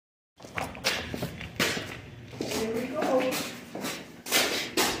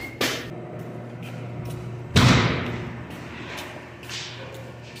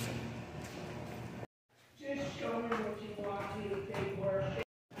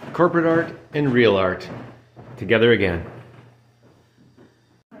Corporate art and real art together again.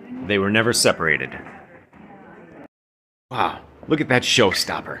 They were never separated. Wow, look at that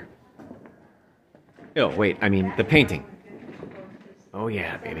showstopper. Oh, wait, I mean the painting. Oh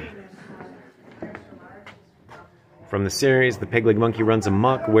yeah, baby. From the series, the Peg-Leg Monkey runs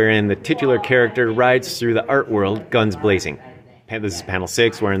amok, wherein the titular character rides through the art world, guns blazing. This is panel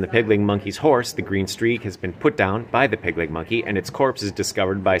 6, wherein the Peg-Leg Monkey's horse, the Green Streak, has been put down by the Peg-Leg Monkey, and its corpse is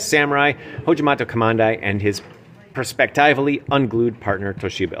discovered by Samurai Hojimato Kamandai and his perspectively unglued partner,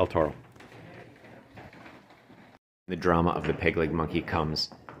 Toshiba El Toro. The drama of the Peg-Leg Monkey comes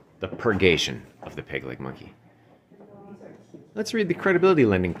the purgation of the Peg-Leg Monkey. Let's read the credibility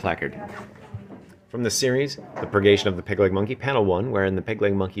lending placard. From the series, The Purgation of the Peg-Leg Monkey, panel 1, wherein the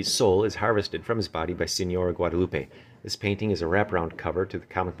Peg-Leg Monkey's soul is harvested from his body by Senora Guadalupe. This painting is a wraparound cover to the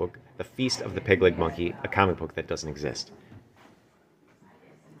comic book The Feast of the Peg-Leg Monkey, a comic book that doesn't exist.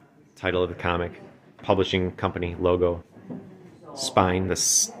 Title of the comic, publishing company, logo, spine, the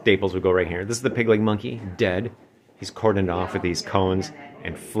staples would go right here. This is the Peg-Leg Monkey, dead. He's cordoned off with these cones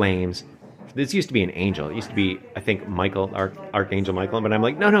and flames. This used to be an angel. It used to be, I think, Michael, Archangel Michael, but I'm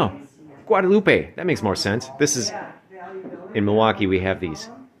like, no. Guadalupe, that makes more sense. This is, in Milwaukee, we have these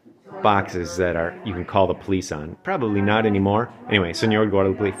boxes that you can call the police on. Probably not anymore. Anyway, Senor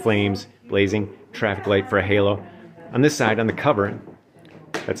Guadalupe, flames, blazing, traffic light for a halo. On this side, on the cover,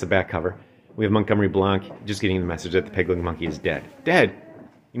 that's the back cover, we have Montgomery Blanc just getting the message that the Peg-Leg Monkey is dead. Dead?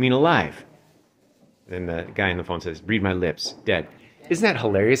 You mean alive? Then the guy on the phone says, read my lips, dead. Isn't that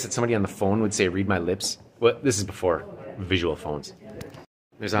hilarious that somebody on the phone would say, read my lips? Well, this is before visual phones.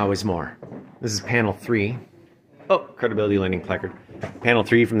 There's always more. This is panel 3. Oh, credibility lending placard. Panel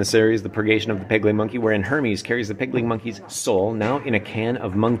 3 from the series, The Purgation of the Peg-Leg Monkey, wherein Hermes carries the Peg-Leg Monkey's soul, now in a can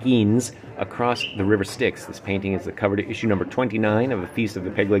of monkines, across the river Styx. This painting is the cover to issue number 29 of The Feast of the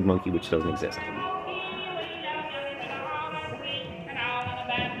Peg-Leg Monkey, which doesn't exist.